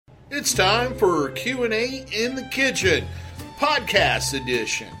It's time for Q&A in the Kitchen, podcast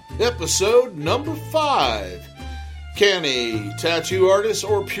edition, episode number 5. Can a tattoo artist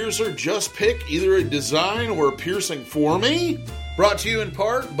or piercer just pick either a design or a piercing for me? Brought to you in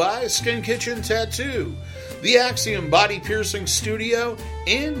part by Skin Kitchen Tattoo, the Axiom Body Piercing Studio,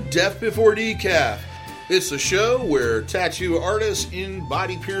 and Death Before Decaf. It's a show where tattoo artists and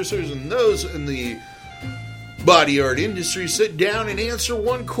body piercers and those in the body art industry sit down and answer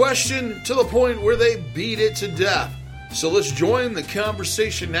one question to the point where they beat it to death. So let's join the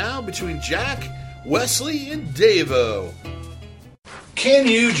conversation now between Jack, Wesley, and Davo. Can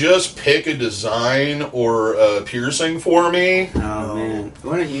you just pick a design or a piercing for me? Oh, man.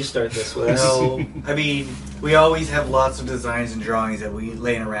 Why don't you start this, Wes? No, I mean, we always have lots of designs and drawings that we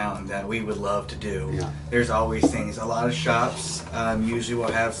laying around that we would love to do. Yeah. There's always things. A lot of shops usually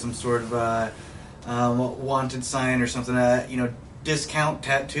will have some sort of wanted sign or something discount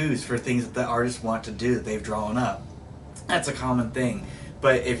tattoos for things that the artists want to do that they've drawn up. That's a common thing.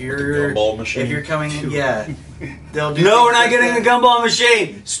 But if you're coming in, they'll do. No, we're not getting a gumball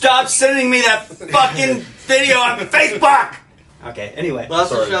machine. Stop sending me that fucking video on Facebook. Okay. Anyway,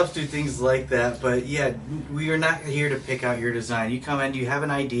 lots of shops do things like that. But yeah, we are not here to pick out your design. You come in, you have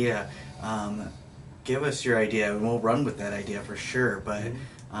an idea. Give us your idea, and we'll run with that idea for sure. But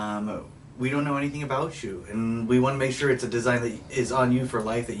we don't know anything about you, and we want to make sure it's a design that is on you for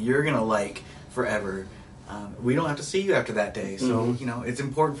life that you're gonna like forever. We don't have to see you after that day, so it's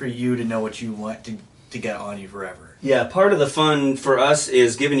important for you to know what you want to get on you forever. Yeah, part of the fun for us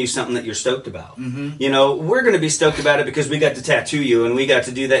is giving you something that you're stoked about. Mm-hmm. You know, we're going to be stoked about it because we got to tattoo you, and we got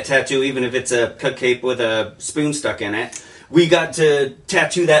to do that tattoo even if it's a cupcake with a spoon stuck in it. We got to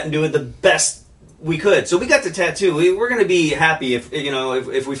tattoo that and do it the best we could. So we got to tattoo. We're going to be happy if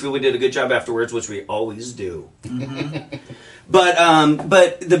we feel we did a good job afterwards, which we always do. Mm-hmm.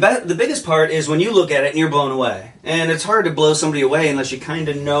 But the biggest part is when you look at it and you're blown away, and it's hard to blow somebody away unless you kind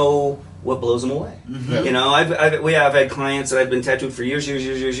of know what blows them away. Mm-hmm. You know, I've had clients that I've been tattooed for years,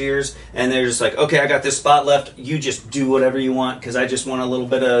 and they're just like, okay, I got this spot left. You just do whatever you want because I just want a little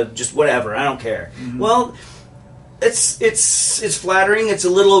bit of just whatever. I don't care. Mm-hmm. Well, it's flattering. It's a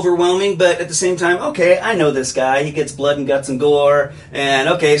little overwhelming, but at the same time, okay, I know this guy. He gets blood and guts and gore, and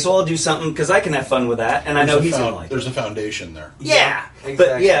okay, so I'll do something because I can have fun with that, and I know he's gonna like it. There's a foundation there. Yeah, exactly.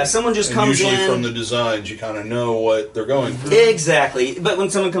 But yeah, someone just comes in. Usually from the designs, you kind of know what they're going for. Exactly, but when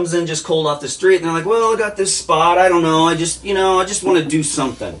someone comes in just cold off the street, and they're like, "Well, I got this spot. I don't know. I just want to do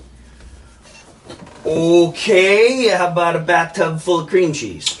something." Okay, how about a bathtub full of cream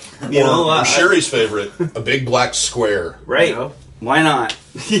cheese? Or Sherry's favorite, a big black square. Right. Why not?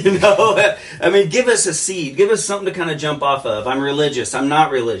 I mean, give us a seed. Give us something to kind of jump off of. I'm religious. I'm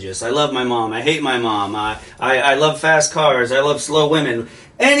not religious. I love my mom. I hate my mom. I love fast cars. I love slow women.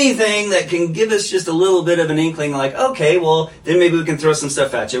 Anything that can give us just a little bit of an inkling like, okay, well, then maybe we can throw some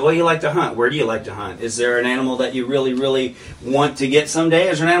stuff at you. Well, you like to hunt. Where do you like to hunt? Is there an animal that you really, really want to get someday?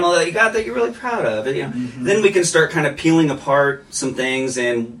 Is there an animal that you got that you're really proud of? Mm-hmm. Then we can start kind of peeling apart some things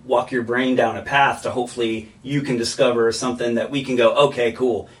and walk your brain down a path to hopefully you can discover something that we can go, okay,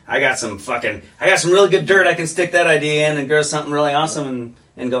 cool. I got some really good dirt. I can stick that idea in and grow something really awesome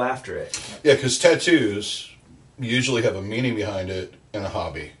and go after it. Yeah, because tattoos usually have a meaning behind it and a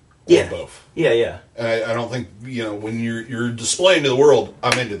hobby. Or both. Yeah. And I don't think, when you're displaying to the world,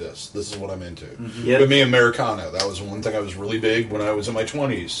 I'm into this. This is what I'm into. Mm-hmm. Yep. But me, Americana, that was one thing I was really big when I was in my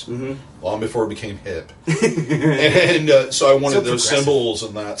 20s. Mm-hmm. Long before it became hip. And so I wanted those symbols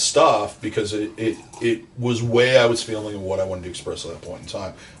and that stuff because it was way I was feeling and what I wanted to express at that point in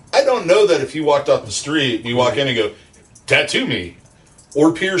time. I don't know that if you walked off the street and you walk in and go, tattoo me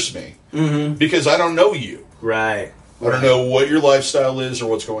or pierce me. Mm-hmm. Because I don't know you. Right. I don't know what your lifestyle is or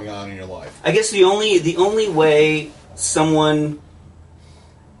what's going on in your life. I guess the only way someone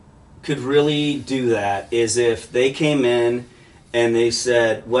could really do that is if they came in and they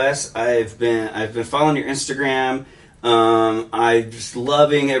said, "Wes, I've been following your Instagram. I'm just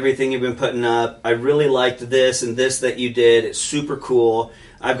loving everything you've been putting up. I really liked this and this that you did. It's super cool.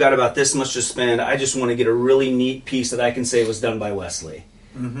 I've got about this much to spend. I just want to get a really neat piece that I can say was done by Wesley."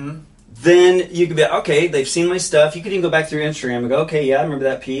 Mm-hmm. Then you could be, okay, they've seen my stuff. You could even go back through Instagram and go, okay, yeah, I remember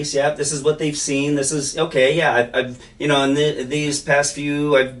that piece. Yeah, this is what they've seen. This is, okay, yeah, I've in these past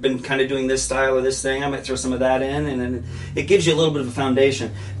few, I've been kind of doing this style or this thing. I might throw some of that in, and then it gives you a little bit of a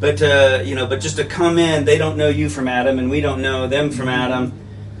foundation. But, but just to come in, they don't know you from Adam, and we don't know them from Adam.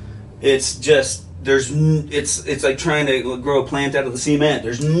 It's just it's like trying to grow a plant out of the cement.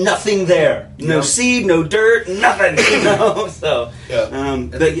 There's nothing there. No seed, no dirt, nothing. So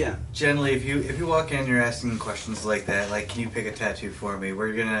but yeah. Generally, if you walk in and you're asking questions like that, like, can you pick a tattoo for me?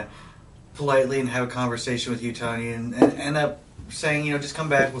 We're gonna politely and have a conversation with you, Tony, and end up saying, just come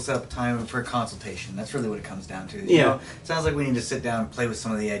back. We'll set up a time for a consultation. That's really what it comes down to. It sounds like we need to sit down and play with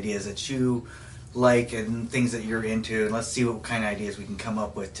some of the ideas that you like and things that you're into, and let's see what kind of ideas we can come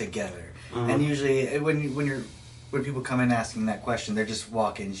up with together. And usually, when people come in asking that question, they're just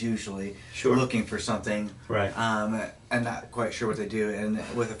walk-ins usually, looking for something, right? And not quite sure what they do. And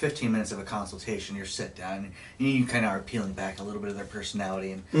with a 15 minutes of a consultation, you're sit down, and you kind of are peeling back a little bit of their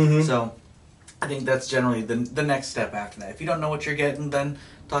personality, and so I think that's generally the next step after that. If you don't know what you're getting, then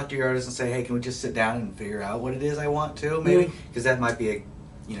talk to your artist and say, hey, can we just sit down and figure out what it is I want to, maybe? Because that might be a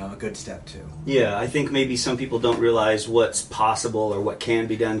good step too. Yeah, I think maybe some people don't realize what's possible or what can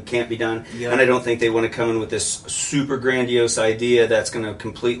be done, can't be done. Yep. And I don't think they want to come in with this super grandiose idea that's going to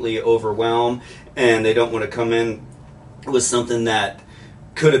completely overwhelm, and they don't want to come in with something that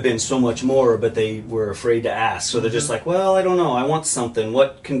could have been so much more, but they were afraid to ask. So they're just like, well, I don't know. I want something.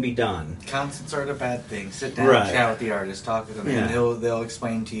 What can be done? Concepts aren't a bad thing. Sit down and chat with the artist. Talk with them, and they'll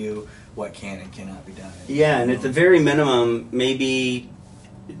explain to you what can and cannot be done. Yeah, and at the very minimum, maybe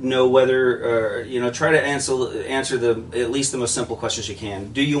know whether, try to answer at least the most simple questions you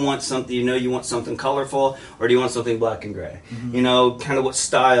can. Do you want something, you want something colorful, or do you want something black and gray? Kind of what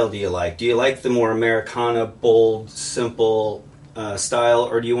style do you like? Do you like the more Americana, bold, simple style,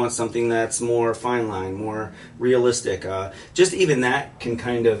 or do you want something that's more fine line, more realistic? Just even that can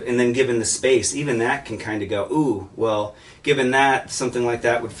kind of, and then given the space, even that can kind of go, ooh, well, given that, something like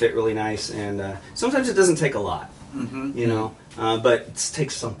that would fit really nice. And sometimes it doesn't take a lot, but it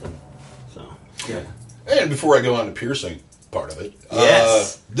takes something. So, yeah. And before I go on to piercing part of it,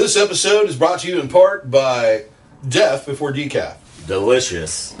 yes. This episode is brought to you in part by Death Before Decaf.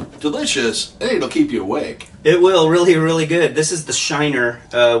 Delicious. Delicious. Hey, it'll keep you awake. It will. Really, really good. This is the shiner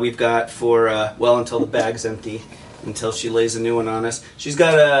we've got for, until the bag's empty, until she lays a new one on us. She's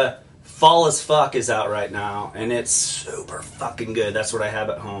got a Fall as Fuck is out right now, and it's super fucking good. That's what I have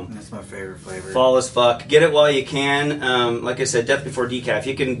at home. That's my favorite flavor. Fall as Fuck. Get it while you can. Like I said, Death Before Decaf.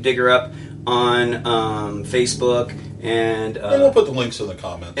 You can dig her up on Facebook. And we'll put the links in the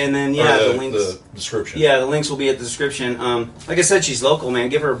comments. And then, the links. The description. Yeah, the links will be at the description. Like I said, she's local, man.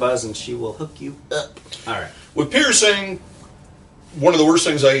 Give her a buzz and she will hook you up. All right. With piercing, one of the worst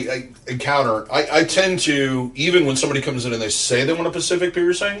things I encounter, I tend to, even when somebody comes in and they say they want a specific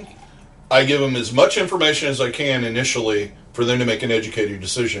piercing, I give them as much information as I can initially for them to make an educated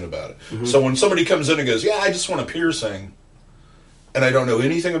decision about it. Mm-hmm. So when somebody comes in and goes, yeah, I just want a piercing, and I don't know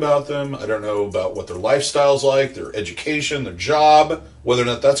anything about them, I don't know about what their lifestyle's like, their education, their job, whether or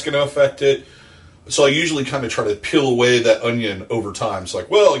not that's going to affect it. So I usually kind of try to peel away that onion over time. It's like,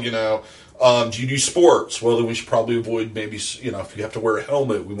 well, do you do sports? Well, then we should probably avoid maybe, if you have to wear a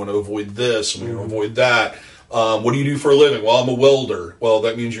helmet, we want to avoid this, and we want to avoid that. What do you do for a living? Well, I'm a welder. Well,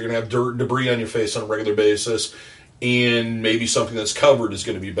 that means you're going to have dirt and debris on your face on a regular basis, and maybe something that's covered is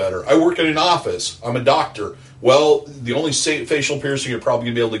going to be better. I work in an office. I'm a doctor. Well, the only facial piercing you're probably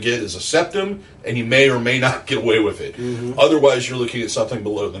going to be able to get is a septum, and you may or may not get away with it. Mm-hmm. Otherwise, you're looking at something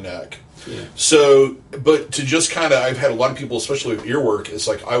below the neck. Yeah. So, but to just kind of, I've had a lot of people, especially with earwork, it's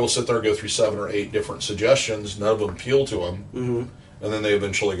like I will sit there and go through 7 or 8 different suggestions. None of them appeal to them. Mm-hmm. And then they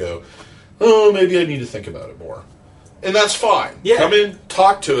eventually go, oh, maybe I need to think about it more. And that's fine. Yeah. Come in,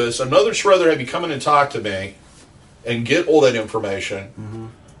 talk to us. I'd much rather have you come in and talk to me and get all that information, mm-hmm.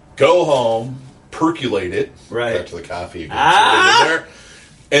 go home, percolate it, right. back to the coffee again, there,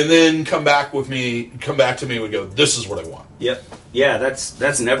 and then come back to me and go, this is what I want. Yep. Yeah,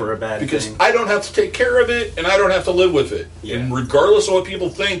 that's never a bad thing. Because I don't have to take care of it, and I don't have to live with it. Yeah. And regardless of what people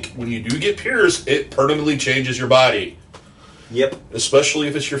think, when you do get pierced, it permanently changes your body. Yep. Especially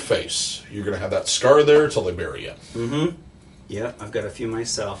if it's your face. You're going to have that scar there until they bury you. Mm-hmm. Yeah, I've got a few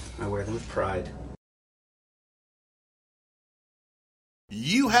myself. I wear them with pride.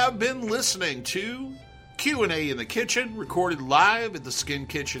 You have been listening to Q&A in the Kitchen, recorded live at the Skin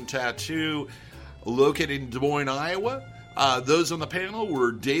Kitchen Tattoo, located in Des Moines, Iowa. Those on the panel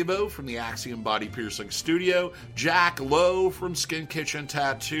were Davo from the Axiom Body Piercing Studio, Jack Lowe from Skin Kitchen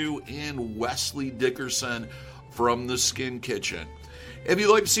Tattoo, and Wesley Dickerson from the Skin Kitchen. If you'd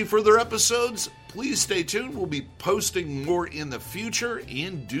like to see further episodes, Please stay tuned. We'll be posting more in the future,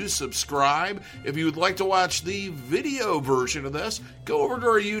 and do subscribe. If you would like to watch the video version of this, go over to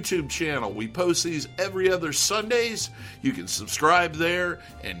our YouTube channel. We post these every other Sundays. You can subscribe there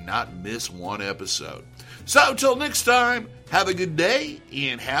and not miss one episode. So until next time, have a good day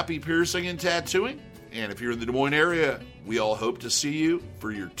and happy piercing and tattooing. And if you're in the Des Moines area, we all hope to see you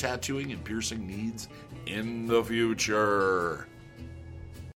for your tattooing and piercing needs in the future.